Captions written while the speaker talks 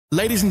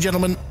Ladies and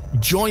gentlemen,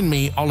 join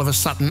me, Oliver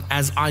Sutton,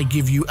 as I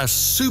give you a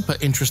super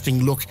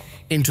interesting look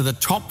into the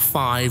top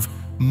 5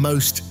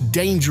 most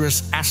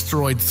dangerous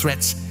asteroid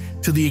threats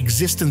to the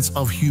existence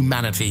of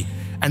humanity.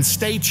 And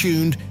stay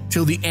tuned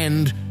till the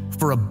end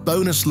for a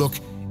bonus look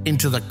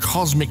into the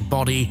cosmic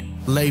body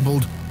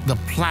labeled the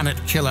Planet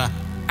Killer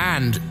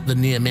and the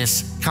near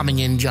miss coming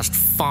in just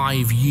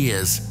 5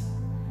 years.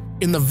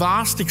 In the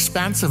vast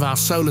expanse of our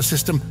solar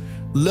system,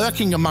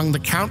 lurking among the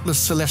countless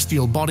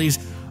celestial bodies,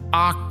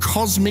 are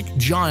cosmic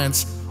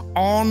giants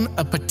on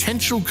a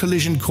potential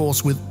collision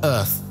course with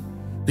Earth.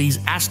 These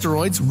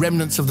asteroids,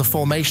 remnants of the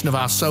formation of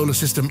our solar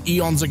system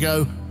eons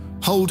ago,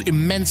 hold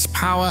immense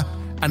power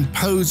and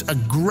pose a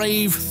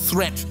grave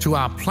threat to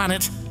our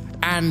planet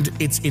and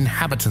its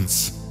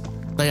inhabitants.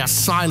 They are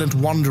silent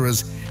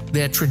wanderers,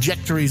 their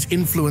trajectories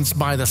influenced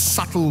by the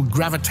subtle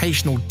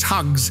gravitational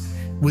tugs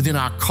within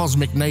our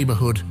cosmic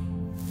neighborhood.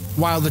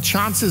 While the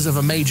chances of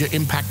a major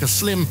impact are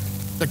slim,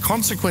 the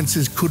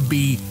consequences could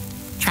be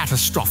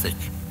catastrophic.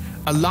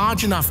 A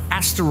large enough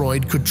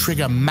asteroid could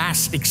trigger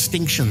mass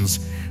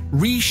extinctions,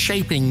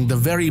 reshaping the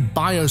very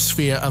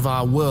biosphere of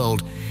our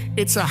world.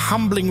 It's a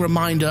humbling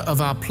reminder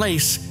of our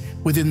place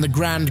within the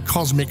grand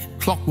cosmic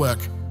clockwork.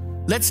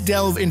 Let's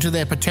delve into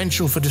their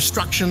potential for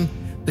destruction,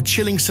 the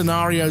chilling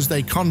scenarios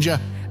they conjure,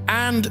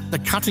 and the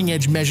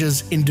cutting-edge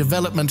measures in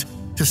development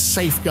to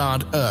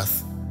safeguard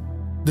Earth.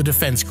 The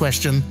defense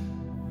question.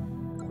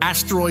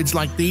 Asteroids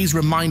like these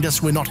remind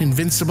us we're not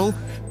invincible,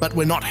 but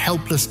we're not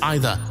helpless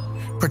either.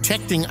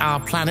 Protecting our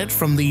planet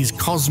from these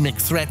cosmic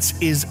threats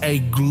is a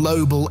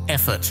global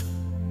effort.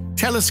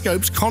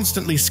 Telescopes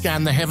constantly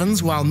scan the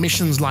heavens, while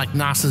missions like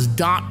NASA's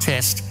DART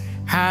test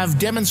have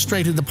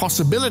demonstrated the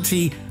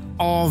possibility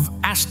of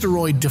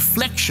asteroid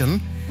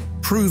deflection,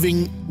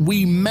 proving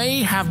we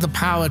may have the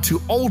power to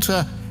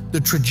alter the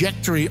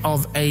trajectory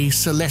of a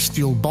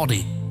celestial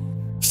body.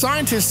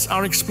 Scientists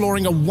are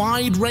exploring a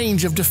wide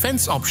range of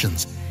defense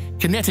options.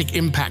 Kinetic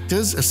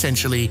impactors,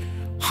 essentially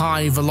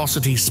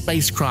high-velocity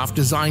spacecraft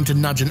designed to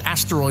nudge an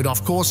asteroid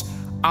off course,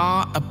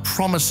 are a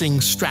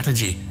promising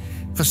strategy.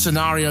 For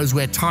scenarios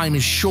where time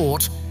is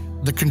short,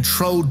 the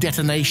controlled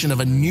detonation of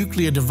a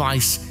nuclear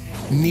device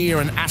near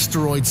an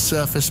asteroid's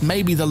surface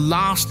may be the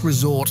last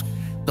resort,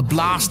 the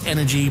blast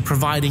energy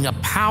providing a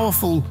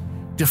powerful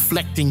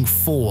deflecting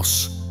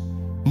force.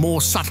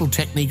 More subtle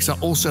techniques are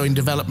also in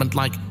development,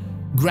 like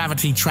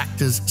gravity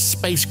tractors,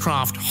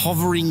 spacecraft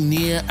hovering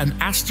near an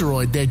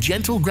asteroid, their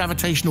gentle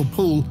gravitational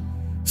pull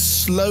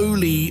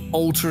slowly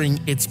altering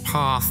its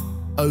path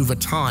over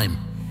time.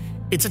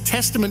 It's a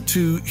testament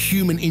to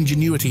human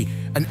ingenuity,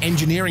 an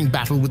engineering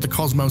battle with the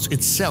cosmos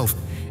itself.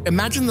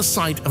 Imagine the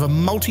sight of a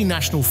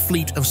multinational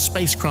fleet of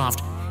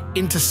spacecraft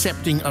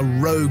intercepting a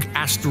rogue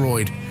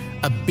asteroid,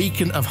 a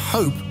beacon of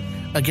hope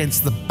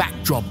against the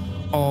backdrop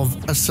of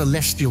a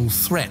celestial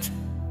threat.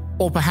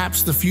 Or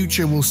perhaps the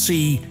future will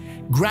see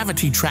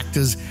gravity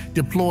tractors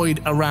deployed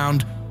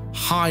around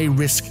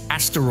high-risk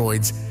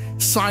asteroids,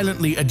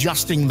 silently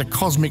adjusting the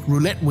cosmic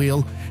roulette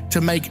wheel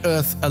to make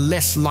Earth a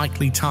less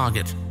likely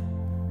target.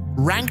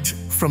 Ranked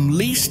from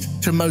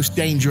least to most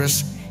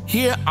dangerous,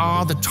 here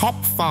are the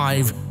top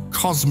 5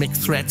 cosmic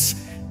threats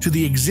to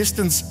the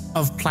existence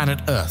of planet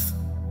Earth.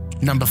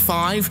 Number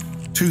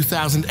 5,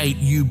 2008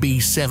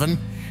 UB7.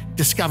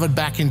 Discovered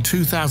back in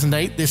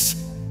 2008, this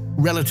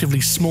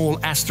relatively small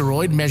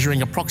asteroid,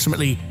 measuring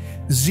approximately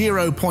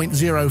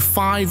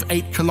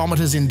 0.058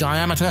 kilometers in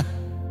diameter,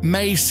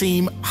 may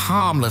seem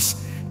harmless,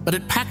 but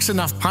it packs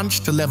enough punch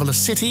to level a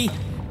city,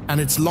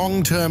 and its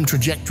long-term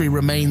trajectory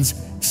remains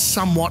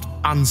somewhat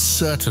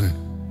uncertain.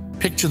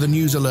 Picture the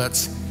news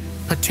alerts.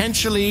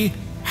 Potentially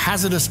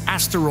hazardous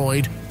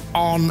asteroid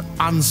on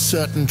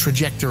uncertain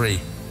trajectory.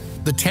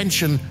 The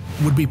tension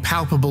would be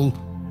palpable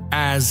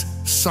as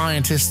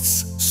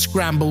scientists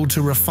scramble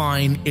to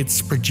refine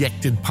its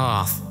projected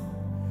path.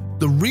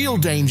 The real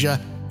danger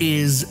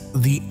is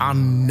the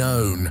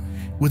unknown.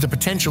 With a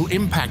potential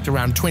impact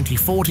around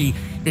 2040,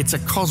 it's a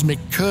cosmic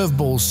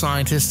curveball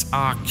scientists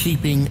are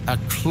keeping a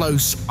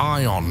close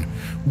eye on.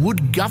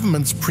 Would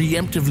governments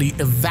preemptively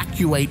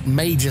evacuate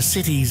major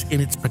cities in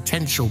its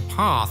potential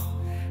path?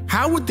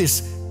 How would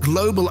this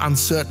global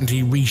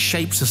uncertainty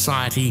reshape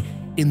society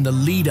in the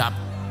lead-up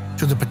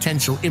to the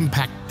potential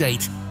impact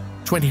date?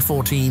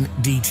 2014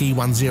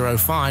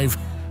 DT105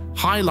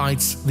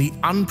 highlights the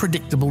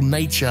unpredictable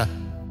nature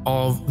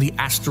of the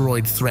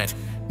asteroid threat.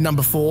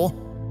 Number 4,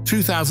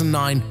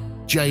 2009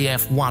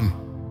 JF1.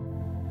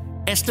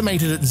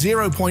 Estimated at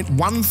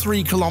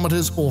 0.13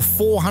 kilometers or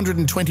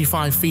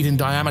 425 feet in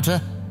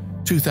diameter,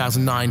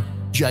 2009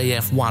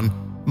 JF1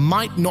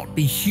 might not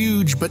be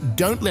huge, but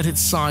don't let its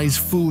size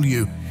fool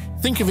you.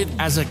 Think of it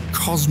as a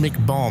cosmic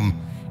bomb.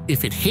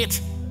 If it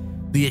hit,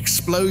 the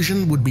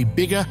explosion would be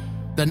bigger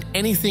than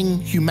anything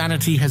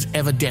humanity has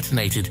ever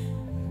detonated.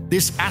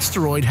 This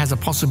asteroid has a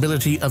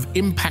possibility of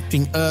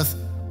impacting Earth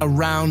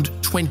around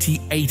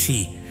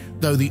 2080,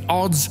 though the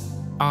odds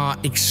are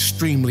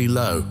extremely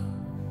low.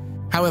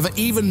 However,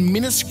 even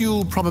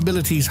minuscule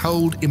probabilities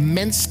hold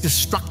immense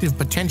destructive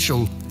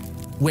potential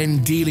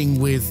when dealing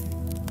with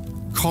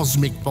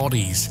cosmic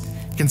bodies.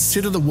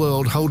 Consider the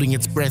world holding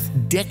its breath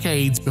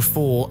decades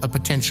before a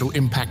potential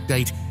impact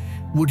date.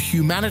 Would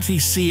humanity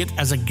see it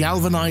as a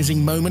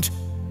galvanizing moment,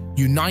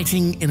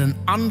 uniting in an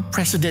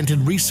unprecedented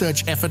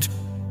research effort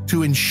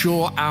to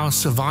ensure our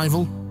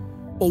survival?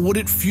 Or would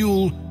it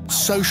fuel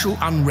social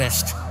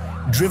unrest,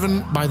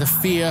 driven by the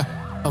fear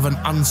of an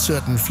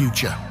uncertain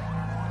future?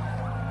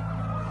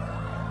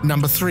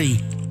 Number 3,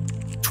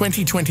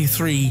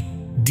 2023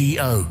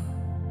 DO.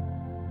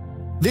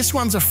 This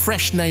one's a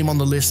fresh name on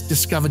the list,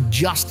 discovered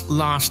just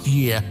last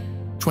year,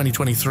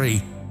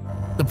 2023.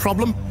 The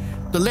problem?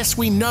 The less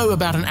we know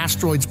about an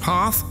asteroid's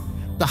path,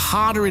 the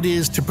harder it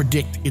is to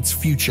predict its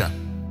future.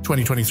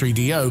 2023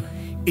 DO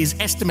is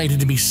estimated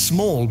to be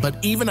small,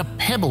 but even a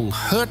pebble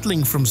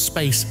hurtling from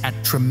space at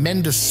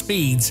tremendous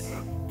speeds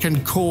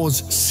can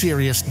cause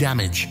serious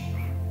damage.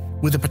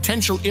 With a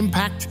potential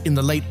impact in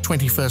the late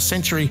 21st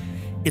century,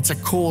 it's a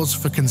cause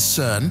for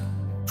concern.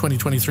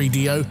 2023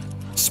 DO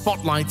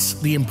spotlights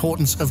the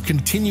importance of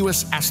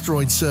continuous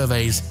asteroid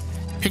surveys.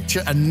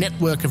 Picture a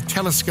network of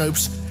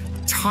telescopes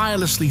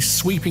tirelessly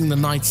sweeping the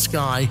night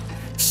sky,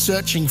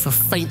 searching for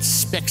faint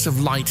specks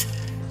of light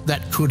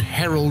that could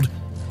herald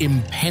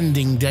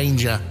impending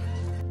danger.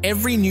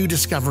 Every new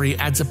discovery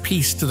adds a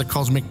piece to the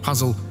cosmic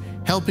puzzle,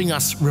 helping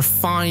us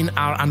refine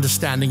our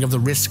understanding of the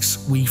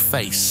risks we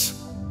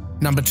face.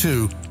 Number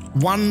 2,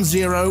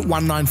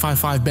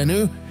 101955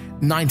 Bennu,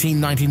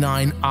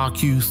 1999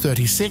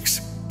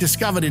 RQ36,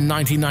 discovered in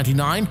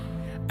 1999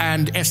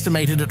 and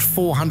estimated at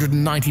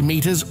 490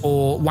 meters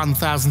or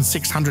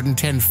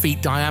 1,610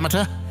 feet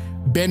diameter.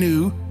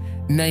 Bennu,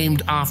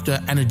 named after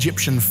an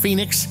Egyptian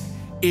phoenix,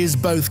 is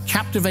both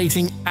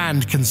captivating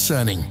and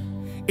concerning.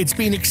 It's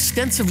been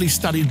extensively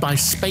studied by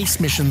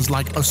space missions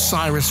like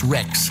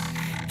OSIRIS-REx,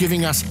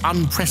 giving us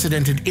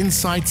unprecedented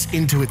insights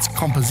into its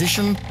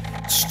composition,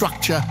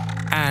 structure,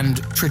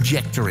 and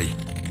trajectory.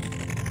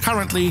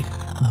 Currently,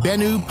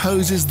 Bennu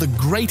poses the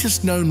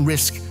greatest known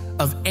risk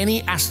of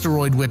any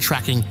asteroid we're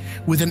tracking,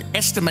 with an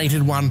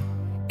estimated 1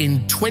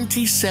 in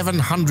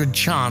 2,700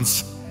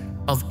 chance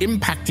of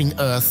impacting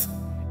Earth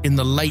in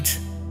the late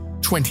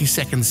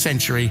 22nd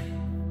century,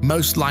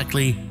 most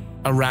likely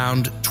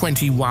around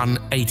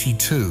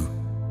 2182.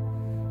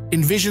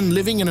 Envision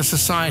living in a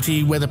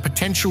society where the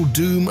potential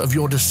doom of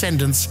your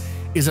descendants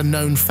is a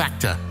known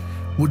factor.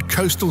 Would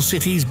coastal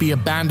cities be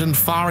abandoned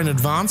far in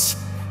advance,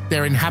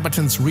 their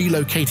inhabitants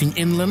relocating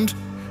inland?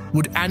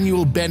 Would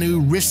annual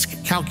Bennu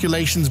risk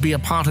calculations be a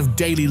part of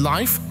daily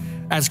life,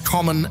 as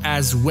common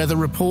as weather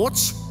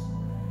reports?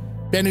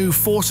 Bennu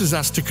forces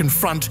us to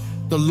confront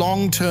the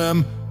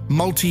long-term,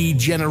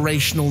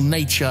 multi-generational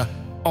nature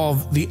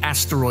of the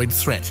asteroid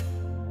threat.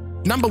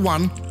 Number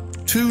 1,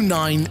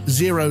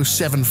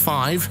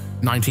 29075,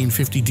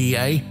 1950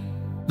 DA,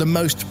 the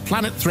most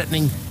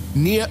planet-threatening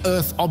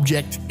near-Earth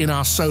object in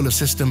our solar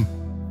system.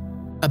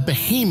 A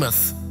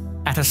behemoth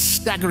at a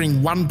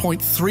staggering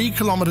 1.3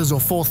 kilometers or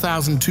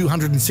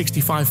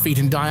 4,265 feet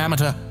in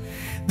diameter,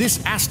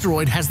 this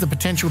asteroid has the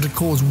potential to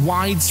cause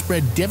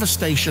widespread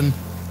devastation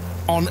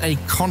on a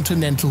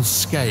continental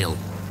scale.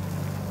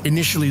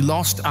 Initially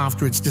lost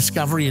after its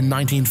discovery in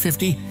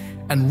 1950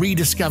 and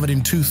rediscovered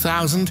in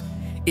 2000,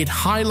 it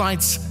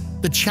highlights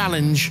the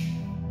challenge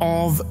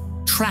of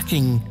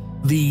tracking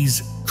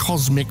these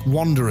cosmic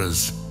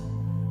wanderers.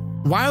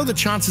 While the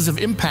chances of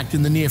impact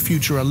in the near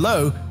future are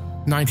low,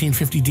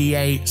 1950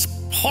 DA's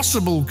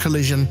possible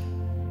collision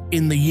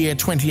in the year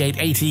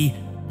 2880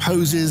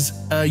 poses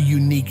a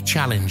unique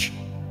challenge.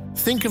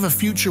 Think of a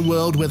future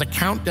world where the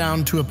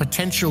countdown to a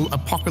potential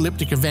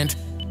apocalyptic event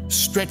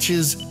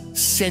stretches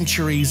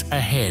centuries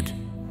ahead.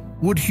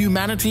 Would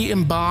humanity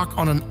embark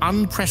on an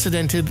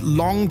unprecedented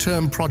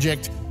long-term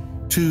project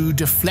to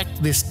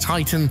deflect this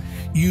titan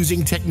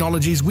using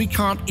technologies we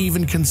can't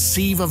even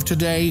conceive of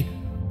today?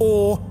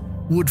 Or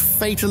would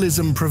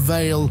fatalism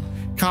prevail,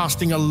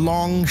 casting a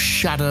long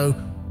shadow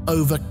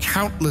over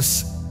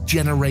countless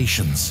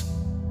generations?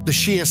 The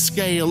sheer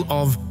scale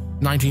of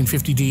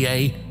 1950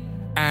 DA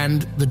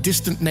and the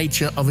distant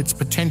nature of its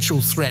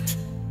potential threat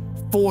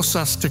force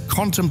us to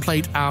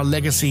contemplate our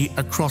legacy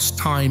across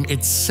time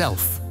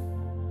itself.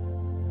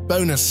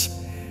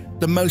 Bonus: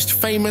 the most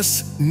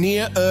famous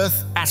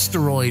near-Earth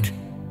asteroid,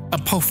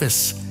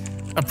 Apophis,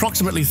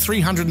 approximately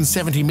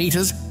 370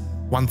 meters,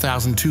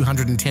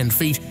 1,210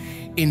 feet,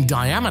 in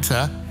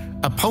diameter.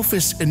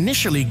 Apophis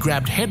initially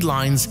grabbed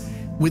headlines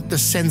with the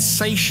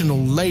sensational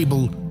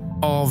label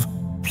of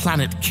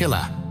Planet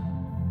Killer.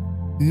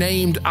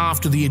 Named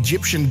after the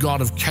Egyptian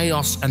god of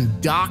chaos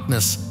and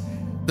darkness,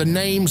 the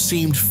name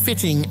seemed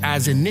fitting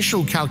as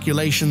initial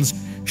calculations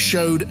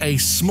showed a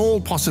small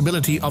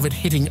possibility of it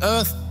hitting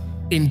Earth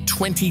in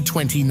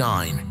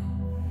 2029.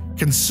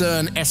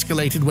 Concern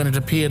escalated when it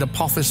appeared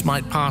Apophis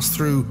might pass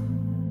through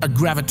a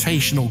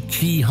gravitational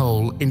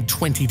keyhole in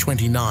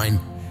 2029,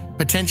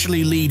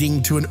 potentially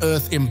leading to an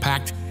Earth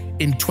impact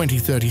in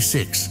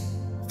 2036.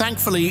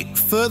 Thankfully,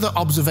 further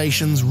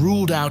observations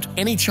ruled out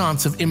any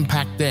chance of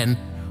impact then,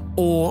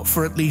 or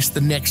for at least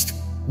the next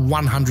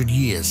 100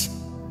 years.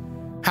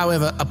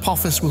 However,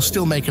 Apophis will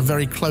still make a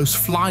very close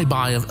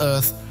flyby of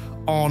Earth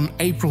on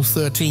April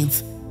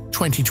 13th,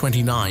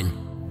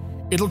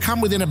 2029. It'll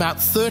come within about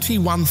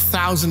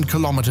 31,000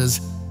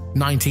 kilometers,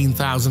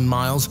 19,000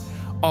 miles,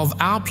 of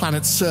our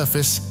planet's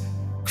surface,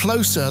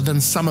 closer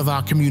than some of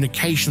our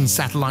communication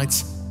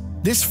satellites.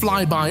 This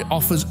flyby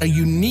offers a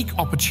unique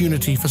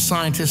opportunity for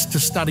scientists to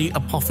study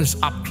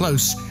Apophis up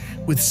close,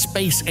 with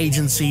space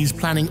agencies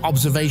planning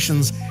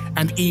observations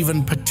and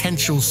even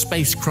potential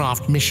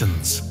spacecraft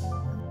missions.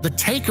 The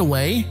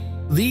takeaway: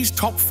 these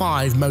top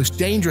 5 most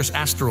dangerous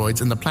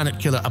asteroids in the planet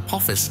killer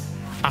Apophis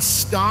are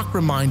stark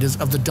reminders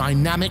of the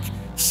dynamic,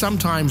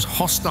 sometimes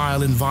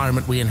hostile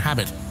environment we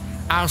inhabit.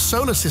 Our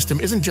solar system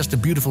isn't just a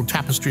beautiful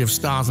tapestry of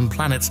stars and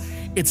planets,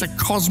 it's a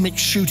cosmic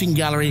shooting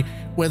gallery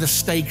where the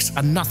stakes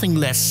are nothing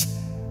less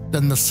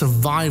than the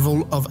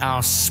survival of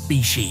our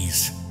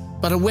species.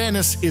 But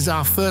awareness is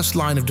our first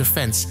line of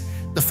defense.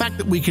 The fact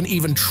that we can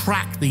even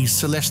track these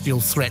celestial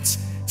threats,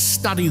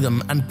 study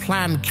them, and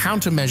plan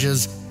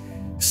countermeasures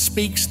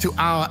speaks to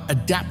our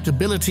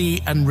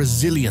adaptability and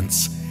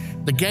resilience.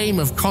 The game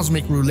of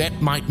cosmic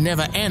roulette might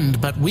never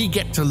end, but we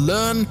get to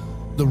learn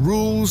the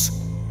rules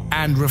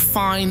and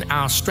refine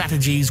our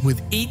strategies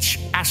with each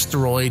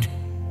asteroid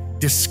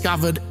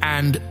discovered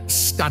and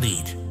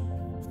studied.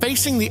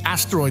 Facing the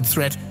asteroid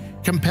threat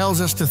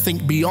compels us to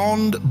think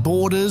beyond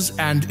borders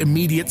and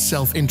immediate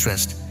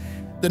self-interest.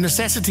 The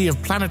necessity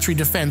of planetary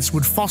defense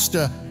would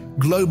foster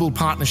global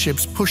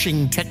partnerships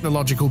pushing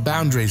technological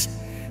boundaries.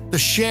 The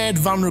shared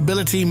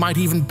vulnerability might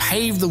even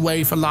pave the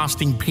way for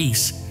lasting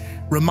peace,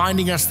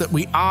 reminding us that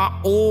we are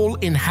all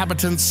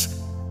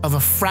inhabitants of a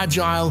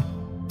fragile,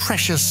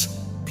 precious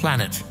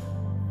planet.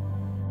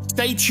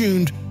 Stay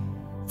tuned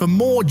for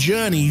more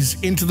journeys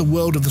into the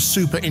world of the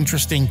super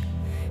interesting.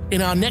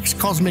 In our next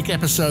cosmic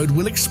episode,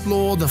 we'll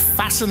explore the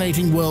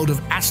fascinating world of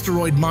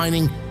asteroid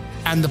mining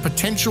and the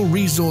potential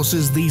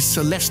resources these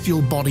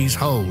celestial bodies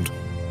hold.